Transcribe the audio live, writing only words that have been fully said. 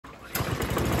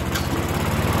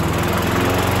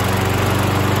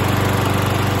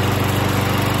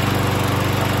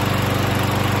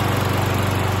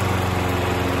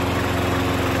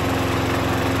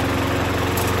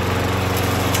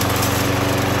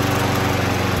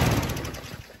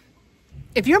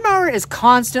If your mower is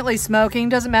constantly smoking,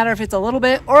 doesn't matter if it's a little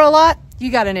bit or a lot,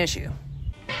 you got an issue.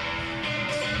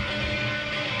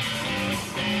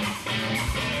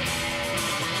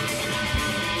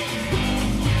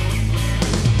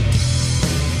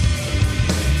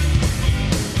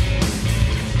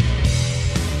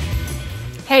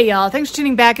 Hey y'all, thanks for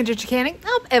tuning back into Chickanic.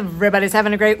 Hope everybody's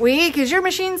having a great week. Is your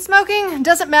machine smoking?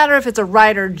 Doesn't matter if it's a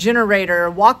rider, generator,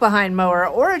 walk-behind mower,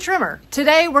 or a trimmer.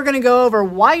 Today we're going to go over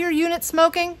why your unit's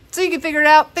smoking so you can figure it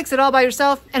out, fix it all by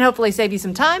yourself, and hopefully save you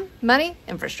some time, money,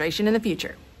 and frustration in the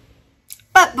future.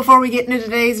 But before we get into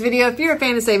today's video, if you're a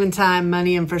fan of saving time,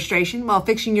 money, and frustration while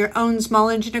fixing your own small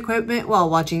engine equipment while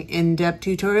watching in-depth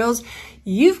tutorials,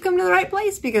 you've come to the right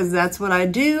place because that's what I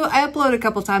do. I upload a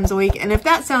couple times a week, and if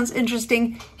that sounds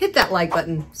interesting, hit that like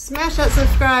button, smash that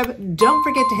subscribe, don't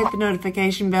forget to hit the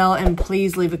notification bell, and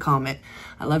please leave a comment.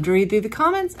 I love to read through the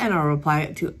comments, and I'll reply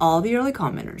to all the early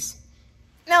commenters.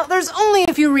 Now, there's only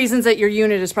a few reasons that your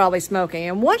unit is probably smoking,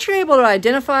 and once you're able to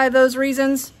identify those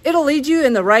reasons, it'll lead you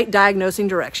in the right diagnosing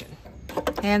direction.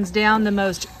 Hands down, the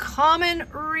most common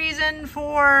reason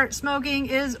for smoking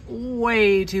is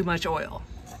way too much oil.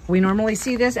 We normally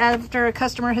see this after a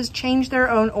customer has changed their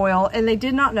own oil and they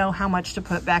did not know how much to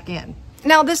put back in.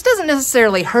 Now, this doesn't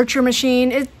necessarily hurt your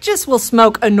machine, it just will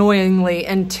smoke annoyingly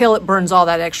until it burns all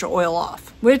that extra oil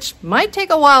off, which might take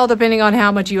a while depending on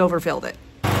how much you overfilled it.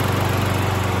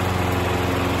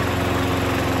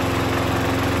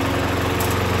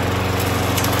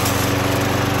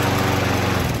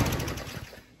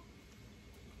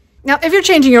 Now, if you're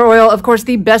changing your oil, of course,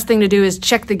 the best thing to do is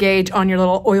check the gauge on your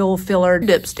little oil filler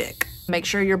dipstick. Make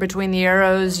sure you're between the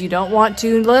arrows. You don't want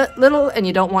too little and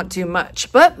you don't want too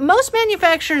much. But most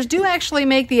manufacturers do actually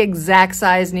make the exact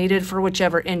size needed for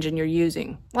whichever engine you're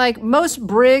using. Like most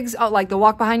Briggs, like the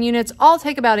walk-behind units, all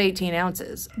take about 18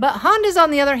 ounces. But Hondas,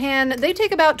 on the other hand, they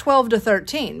take about 12 to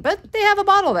 13, but they have a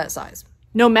bottle that size.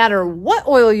 No matter what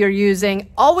oil you're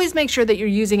using, always make sure that you're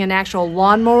using an actual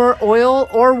lawnmower oil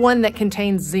or one that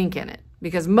contains zinc in it.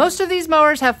 Because most of these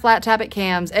mowers have flat tappet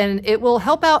cams and it will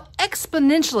help out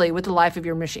exponentially with the life of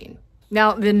your machine.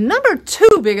 Now, the number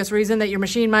two biggest reason that your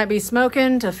machine might be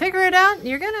smoking, to figure it out,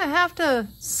 you're gonna have to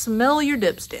smell your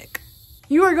dipstick.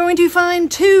 You are going to find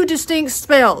two distinct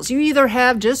smells. You either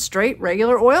have just straight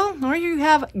regular oil or you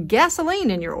have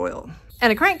gasoline in your oil.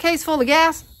 And a crankcase full of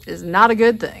gas is not a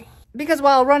good thing. Because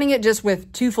while running it just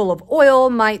with too full of oil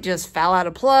might just foul out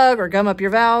a plug or gum up your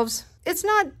valves, it's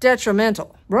not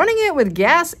detrimental. Running it with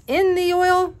gas in the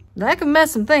oil, that can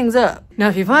mess some things up. Now,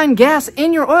 if you find gas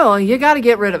in your oil, you gotta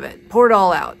get rid of it. Pour it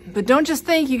all out. But don't just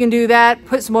think you can do that,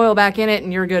 put some oil back in it,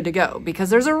 and you're good to go. Because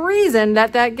there's a reason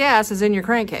that that gas is in your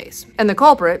crankcase. And the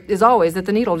culprit is always that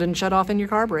the needle didn't shut off in your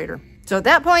carburetor. So at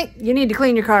that point, you need to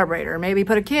clean your carburetor. Maybe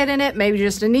put a kit in it, maybe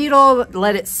just a needle,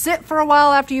 let it sit for a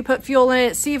while after you put fuel in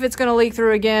it, see if it's gonna leak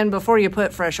through again before you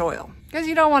put fresh oil. Because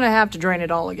you don't wanna have to drain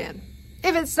it all again.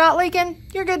 If it's not leaking,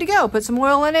 you're good to go. Put some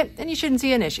oil in it and you shouldn't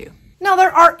see an issue. Now,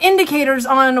 there are indicators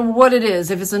on what it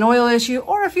is, if it's an oil issue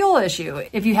or a fuel issue.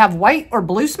 If you have white or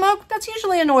blue smoke, that's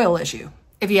usually an oil issue.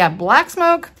 If you have black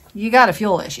smoke, you got a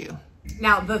fuel issue.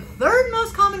 Now, the third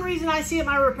most common reason I see at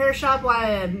my repair shop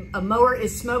why a mower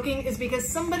is smoking is because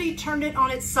somebody turned it on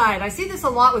its side. I see this a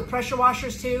lot with pressure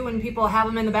washers too. When people have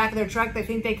them in the back of their truck, they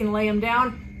think they can lay them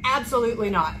down. Absolutely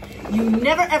not. You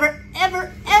never, ever,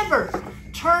 ever, ever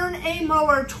turn a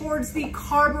mower towards the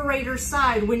carburetor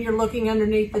side when you're looking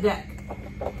underneath the deck.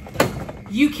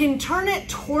 You can turn it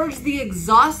towards the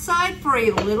exhaust side for a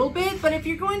little bit, but if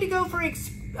you're going to go for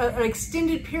an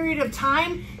extended period of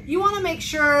time, you want to make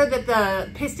sure that the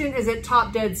piston is at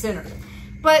top dead center.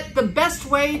 But the best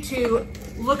way to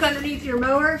look underneath your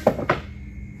mower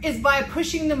is by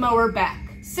pushing the mower back.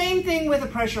 Same thing with a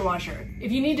pressure washer.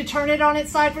 If you need to turn it on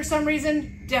its side for some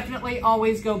reason, definitely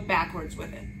always go backwards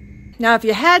with it. Now, if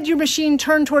you had your machine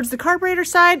turned towards the carburetor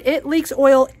side, it leaks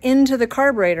oil into the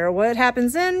carburetor. What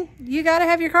happens then? You gotta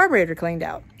have your carburetor cleaned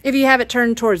out. If you have it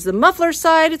turned towards the muffler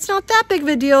side, it's not that big of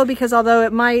a deal because although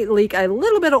it might leak a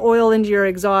little bit of oil into your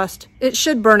exhaust, it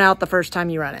should burn out the first time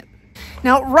you run it.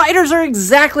 Now, riders are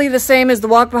exactly the same as the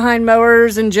walk-behind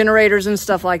mowers and generators and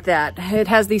stuff like that. It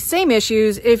has the same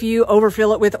issues if you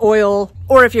overfill it with oil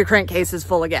or if your crankcase is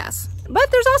full of gas.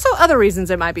 But there's also other reasons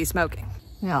it might be smoking.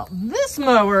 Now, this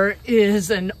mower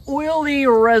is an oily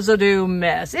residue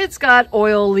mess. It's got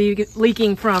oil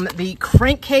leaking from the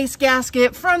crankcase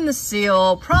gasket, from the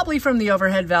seal, probably from the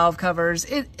overhead valve covers.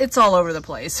 It's all over the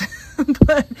place.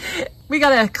 But we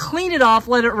gotta clean it off,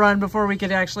 let it run before we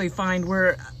can actually find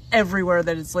everywhere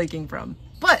that it's leaking from.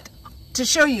 But To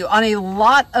show you, on a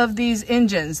lot of these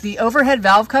engines, the overhead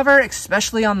valve cover,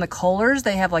 especially on the Kohlers,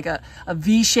 they have like a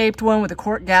V-shaped one with a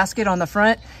cork gasket on the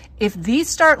front. If these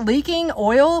start leaking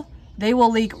oil, they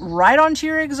will leak right onto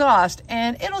your exhaust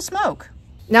and it'll smoke.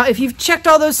 Now, if you've checked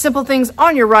all those simple things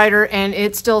on your Ryder and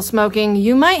it's still smoking,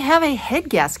 you might have a head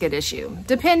gasket issue,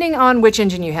 depending on which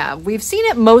engine you have. We've seen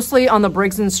it mostly on the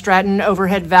Briggs & Stratton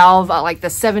overhead valve, like the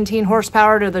 17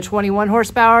 horsepower to the 21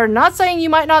 horsepower. Not saying you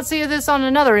might not see this on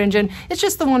another engine, it's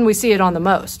just the one we see it on the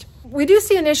most. We do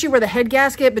see an issue where the head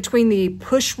gasket between the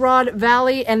push rod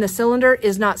valley and the cylinder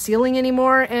is not sealing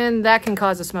anymore, and that can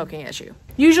cause a smoking issue.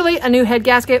 Usually a new head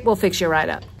gasket will fix you right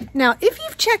up. Now, if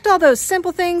you've checked all those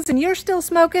simple things and you're still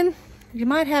smoking, you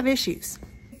might have issues.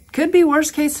 Could be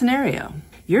worst case scenario.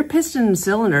 Your piston and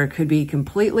cylinder could be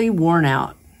completely worn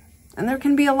out, and there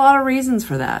can be a lot of reasons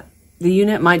for that. The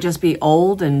unit might just be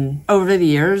old, and over the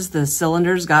years, the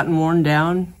cylinder's gotten worn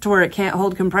down to where it can't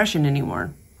hold compression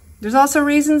anymore. There's also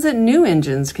reasons that new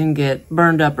engines can get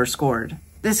burned up or scored.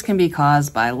 This can be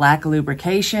caused by lack of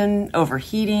lubrication,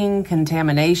 overheating,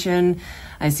 contamination.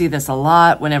 I see this a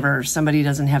lot whenever somebody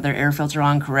doesn't have their air filter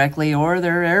on correctly or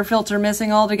their air filter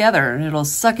missing altogether. It'll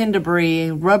suck in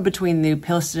debris, rub between the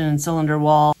piston and cylinder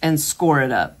wall, and score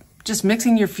it up. Just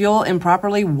mixing your fuel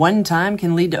improperly one time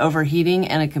can lead to overheating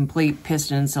and a complete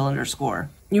piston and cylinder score.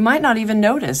 You might not even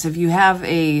notice if you have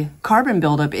a carbon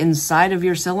buildup inside of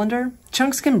your cylinder.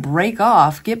 Chunks can break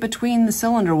off, get between the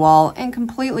cylinder wall, and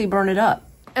completely burn it up.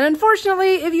 And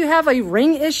unfortunately, if you have a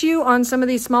ring issue on some of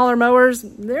these smaller mowers,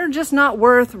 they're just not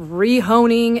worth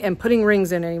rehoning and putting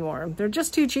rings in anymore. They're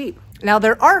just too cheap. Now,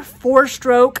 there are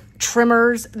 4-stroke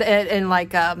trimmers and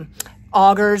like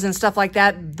augers and stuff like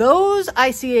that. Those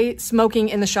I see smoking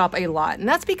in the shop a lot, and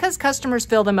that's because customers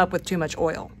fill them up with too much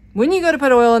oil. When you go to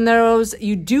put oil in those,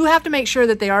 you do have to make sure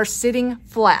that they are sitting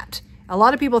flat. A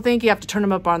lot of people think you have to turn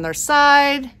them up on their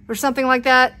side or something like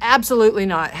that. Absolutely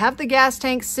not. Have the gas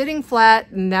tank sitting flat,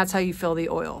 and that's how you fill the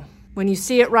oil. When you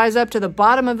see it rise up to the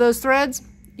bottom of those threads,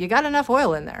 you got enough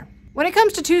oil in there. When it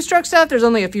comes to 2-stroke stuff, there's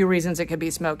only a few reasons it could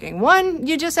be smoking. One,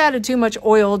 you just added too much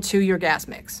oil to your gas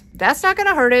mix. That's not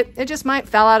gonna hurt it. It just might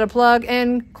foul out a plug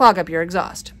and clog up your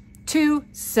exhaust. 2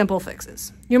 simple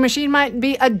fixes. Your machine might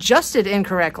be adjusted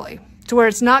incorrectly to where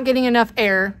it's not getting enough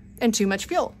air and too much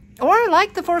fuel. Or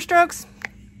like the 4-strokes,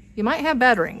 you might have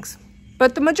bad rings.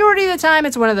 But the majority of the time,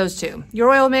 it's one of those two,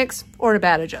 your oil mix or a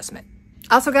bad adjustment.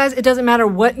 Also guys, it doesn't matter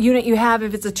what unit you have,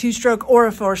 if it's a 2-stroke or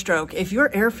a 4-stroke. If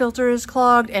your air filter is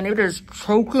clogged and it is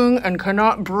choking and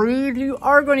cannot breathe, you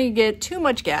are going to get too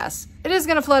much gas. It is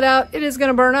going to flood out, it is going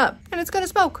to burn up, and it's going to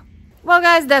smoke. Well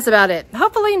guys, that's about it.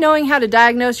 Hopefully knowing how to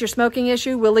diagnose your smoking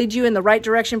issue will lead you in the right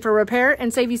direction for repair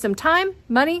and save you some time,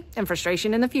 money, and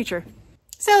frustration in the future.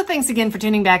 So thanks again for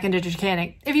tuning back into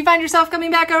Chickanic. If you find yourself coming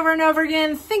back over and over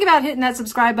again, think about hitting that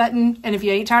subscribe button. And if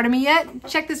you ain't tired of me yet,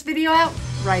 check this video out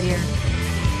right here.